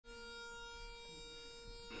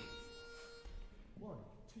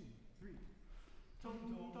Can't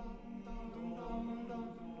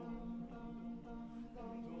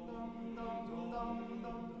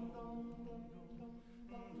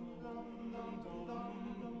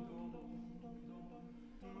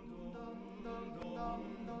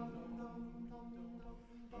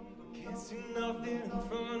see nothing in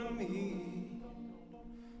front of me.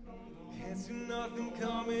 Can't see nothing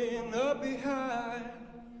coming up behind.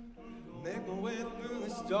 Make my way through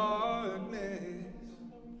this darkness.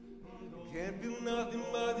 Can't feel nothing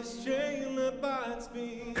but this chain that binds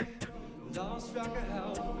me. Lost track of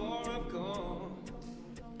how far I've gone.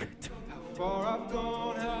 How far I've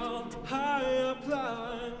gone, how high I've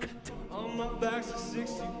climbed. On my back's a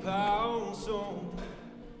 60-pound stone.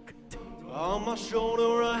 On my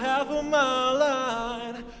shoulder a half a mile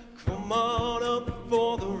line. Come on up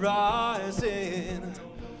for the rising.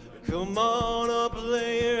 Come on up,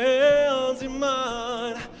 lay your hands in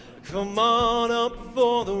mine. Come on up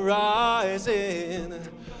for the rising.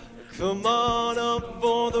 Come on up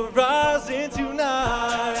for the rising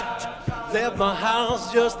tonight. Left my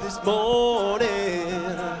house just this morning.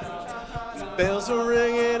 The bells are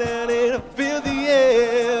ringing and it filled the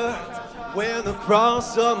air. When the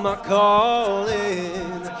cross of my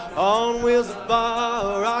calling on wheels of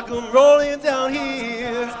fire, I come rolling down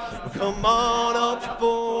here. Come on up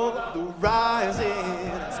for the rising.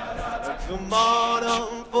 Come on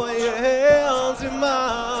up for your hands in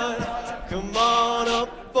mine. Come on up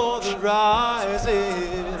for the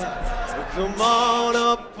rising. Come on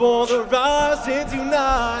up for the rising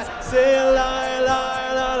tonight. Say la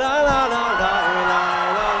la la la la la la.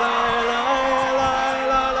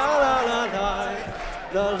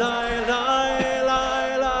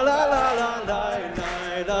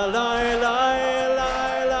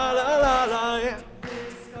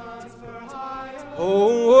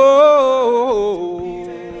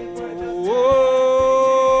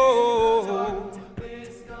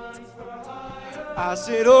 I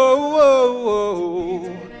said, oh,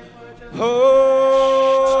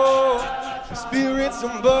 spirits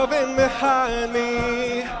above and behind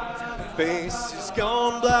me. Faces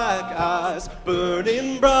gone black, eyes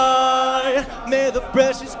burning bright. May the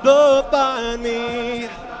precious blood find me.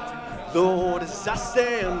 Lord, as I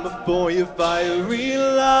stand before your fiery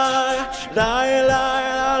light, lie, lie,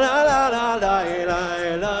 lie, lie, lie, lie, lie,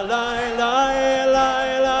 lie, lie, lie, lie, lie,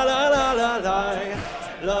 lie, lie, lie, lie, lie.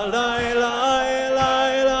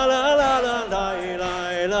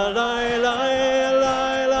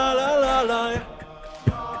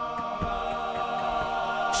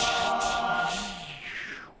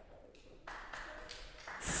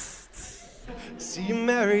 See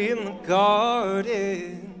Mary in the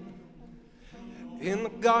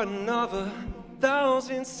garden of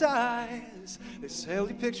 1,000 sighs. There's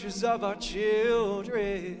healthy pictures of our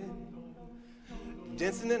children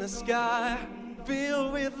dancing in a sky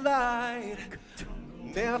filled with light.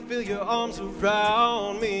 May I feel your arms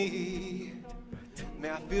around me.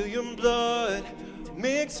 May I feel your blood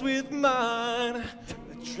mixed with mine.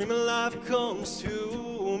 A dream of life comes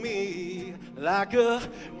to me like a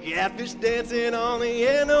catfish dancing on the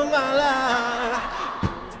end of my line.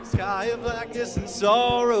 Sky of blackness and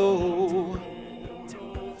sorrow.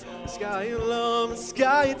 Sky of love and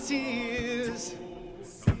sky of tears.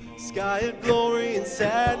 Sky of glory and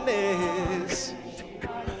sadness.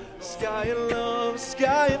 Sky of love,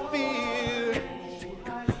 sky of fear.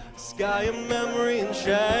 Sky of memory and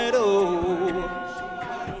shadow.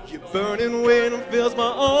 Your burning wind fills my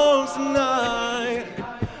arms tonight.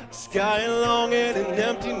 Sky of longing and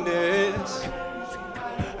emptiness.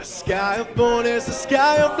 A sky of fullness, a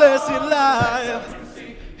sky of blessed life.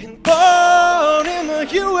 And born in the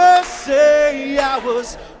USA, I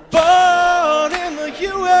was born in the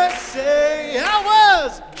USA. I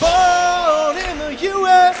was born in the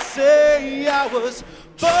USA. I was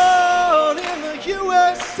born in the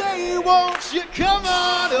USA. Won't you come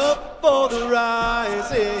on up for the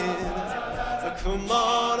rising? Come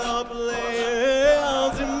on up, lay your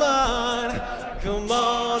hands in mine. Come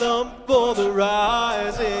on up for the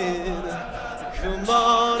rising. Come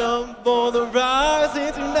on up for the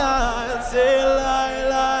rising tonight. Say lie,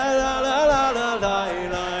 lie, la la la la lie,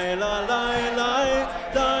 lie, la lie, lie,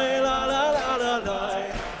 lie, la la la la lie,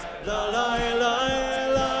 la lie, lie,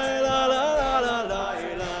 lie, la la la la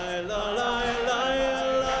lie, lie, la lie, lie,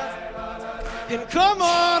 lie. And come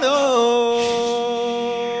on up.